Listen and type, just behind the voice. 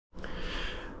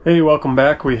Hey, welcome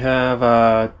back. We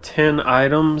have 10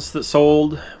 items that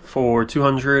sold for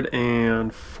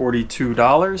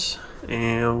 $242,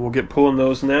 and we'll get pulling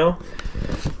those now.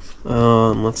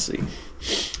 Let's see.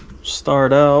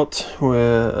 Start out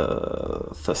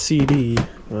with a CD. I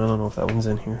don't know if that one's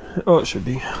in here. Oh, it should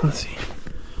be. Let's see.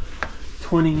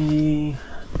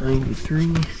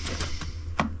 2093.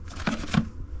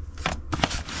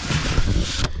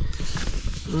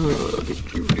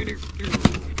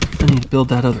 I need to build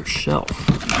that other shelf.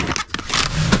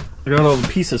 I got all the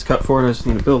pieces cut for it, I just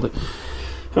need to build it.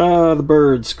 The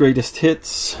Birds Greatest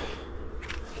Hits.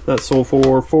 That sold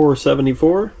for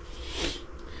 $474.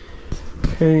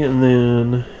 Okay, and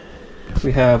then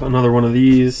we have another one of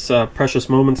these Precious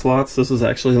Moments lots. This is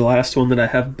actually the last one that I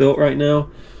have built right now.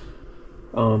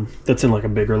 That's in like a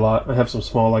bigger lot. I have some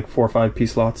small, like 4 or 5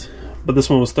 piece lots. But this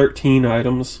one was 13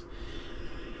 items.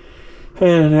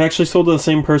 And it actually sold to the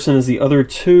same person as the other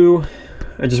two.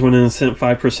 I just went in and sent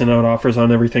 5% out offers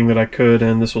on everything that I could,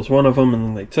 and this was one of them, and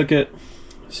then they took it.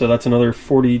 So that's another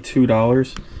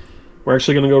 $42. We're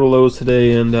actually going to go to Lowe's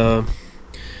today and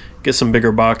get some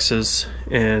bigger boxes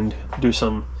and do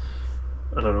some,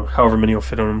 I don't know, however many will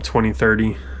fit on them, 20,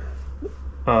 30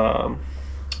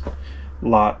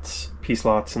 lots, piece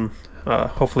lots, and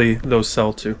hopefully those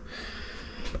sell too.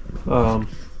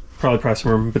 Probably price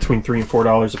them between $3 and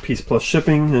 $4 a piece plus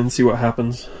shipping and see what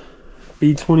happens.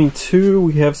 B22,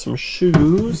 we have some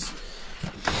shoes.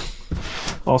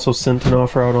 Also sent an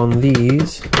offer out on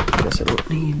these. I guess I don't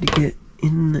need to get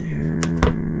in there.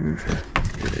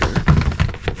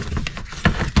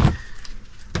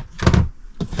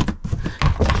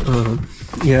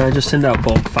 Yeah, I just send out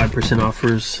bulk 5%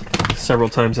 offers several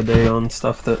times a day on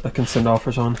stuff that I can send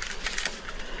offers on.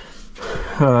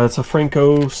 It's a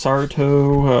Franco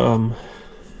Sarto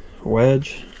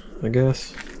wedge, I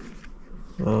guess.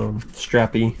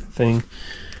 Strappy thing.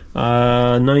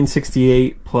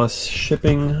 $9.68 plus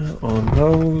shipping on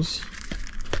those.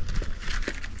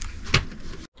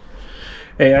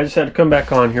 Hey, I just had to come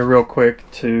back on here real quick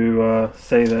to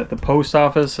say that the post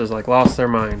office has like lost their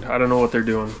mind. I don't know what they're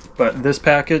doing, but this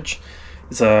package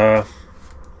is it's a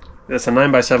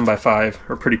 9x7x5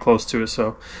 or pretty close to it,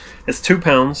 so it's 2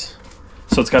 pounds.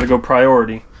 So it's got to go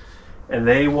priority, and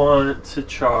they want to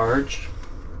charge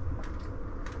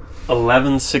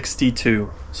 $11.62.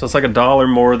 So it's like $1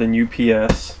 more than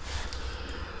UPS.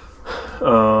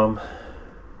 Yeah,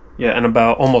 and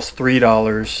about almost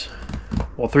 $3.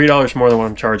 Well, $3 more than what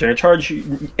I'm charging. I charge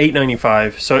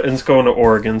 $8.95, so it's going to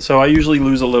Oregon. So I usually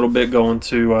lose a little bit going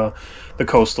to the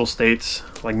coastal states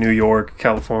like New York,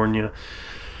 California,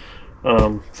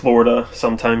 Florida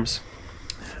sometimes.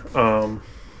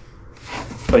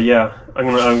 But yeah, I'm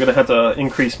gonna have to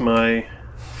increase my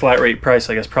flat rate price,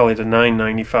 I guess, probably to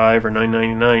 $9.95 or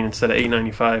 $9.99 instead of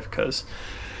 $8.95, because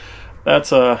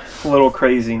that's a little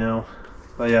crazy now.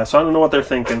 But yeah, so I don't know what they're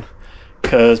thinking,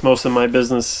 because most of my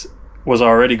business was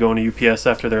already going to UPS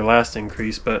after their last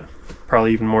increase, but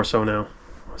probably even more so now.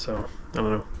 So I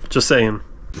don't know. Just saying.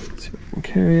 Let's see if we can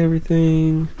carry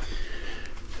everything,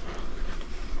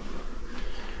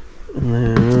 and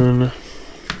then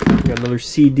we got another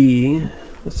CD.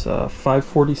 It's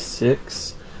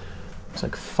 546. It's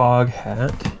like Fog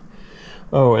Hat.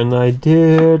 Oh, and I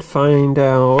did find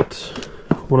out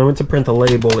when I went to print the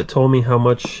label, it told me how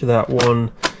much that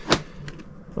one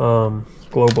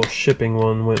global shipping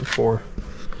one went for.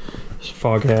 It's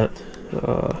Fog Hat.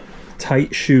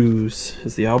 Tight Shoes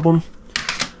is the album.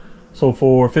 So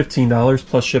for $15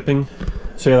 plus shipping.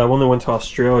 So yeah, that one that went to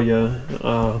Australia,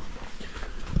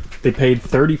 they paid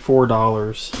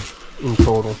 $34 in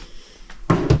total,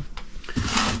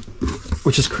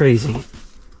 which is crazy.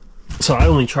 So I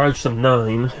only charged them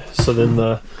 $9, so then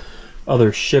the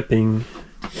other shipping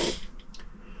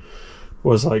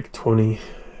was like $23,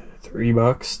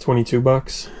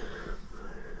 $22.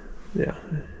 Yeah,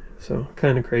 so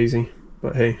kind of crazy,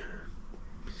 but hey.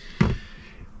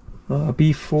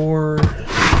 B4.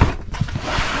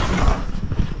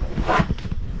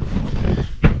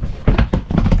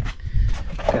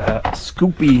 Got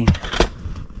Scoopy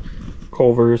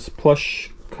Culver's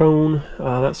plush cone.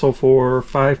 That sold for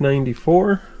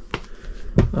 $5.94.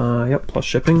 Yep, plus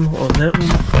shipping on that one.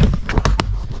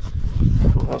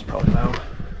 Oh, that was probably loud.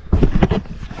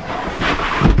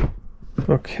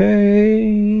 Okay,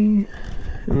 and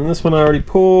then this one I already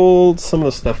pulled. Some of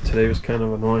the stuff today was kind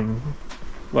of annoying.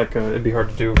 Like it'd be hard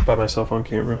to do by myself on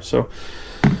camera, so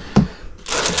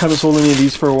haven't sold any of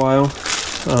these for a while.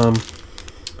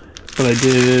 But I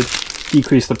did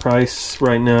decrease the price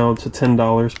right now to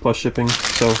 $10 plus shipping.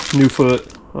 So new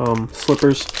foot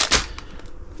slippers,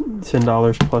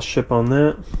 $10 plus ship on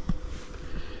that.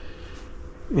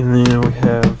 And then we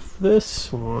have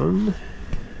this one,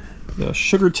 the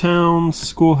Sugartown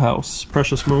Schoolhouse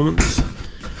Precious Moments.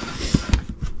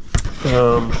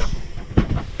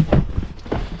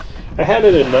 I had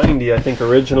it at 90, I think,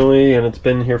 originally, and it's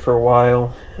been here for a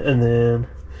while. And then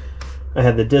I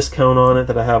had the discount on it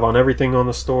that I have on everything on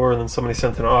the store, and then somebody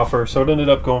sent an offer, so it ended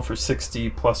up going for 60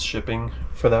 plus shipping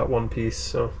for that one piece.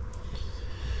 So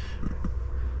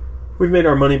we've made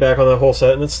our money back on that whole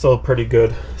set, and it's still pretty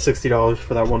good. $60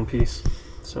 for that one piece.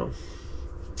 So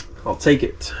I'll take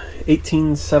it.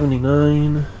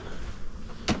 $18.79.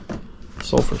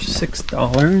 Sold for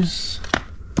 $6.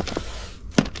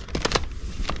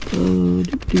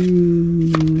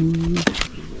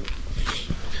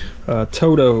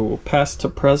 Toto, Past to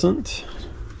Present,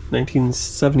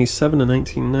 1977 to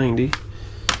 1990.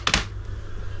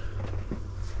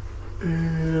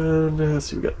 And let's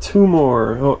see, we got two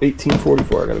more. Oh,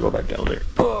 1844. I gotta go back down there.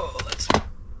 Oh, let's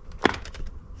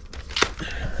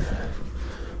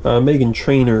Megan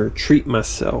Trainor, Treat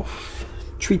Myself.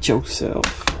 Treat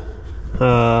Yourself.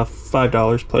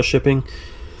 $5 plus shipping.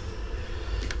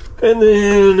 And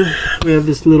then we have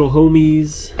this Little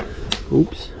Homies.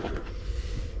 Oops.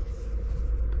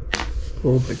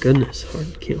 Oh my goodness,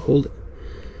 hard, can't hold it.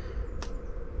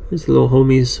 This Little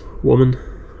Homies woman.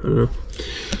 I don't know.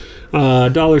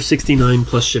 $1.69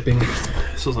 plus shipping.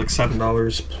 So it's like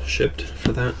 $7 shipped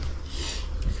for that.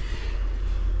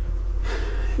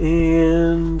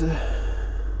 And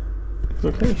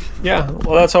okay, yeah,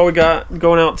 well, that's all we got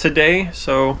going out today.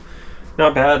 So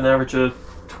not bad, an average of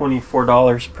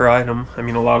 $24 per item. I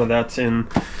mean, a lot of that's in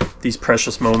these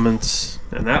Precious Moments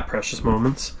and that Precious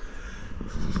Moments,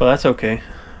 but that's okay.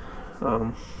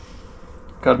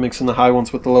 Gotta mix in the high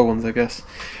ones with the low ones, I guess.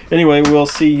 Anyway, we'll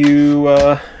see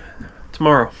you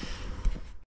tomorrow.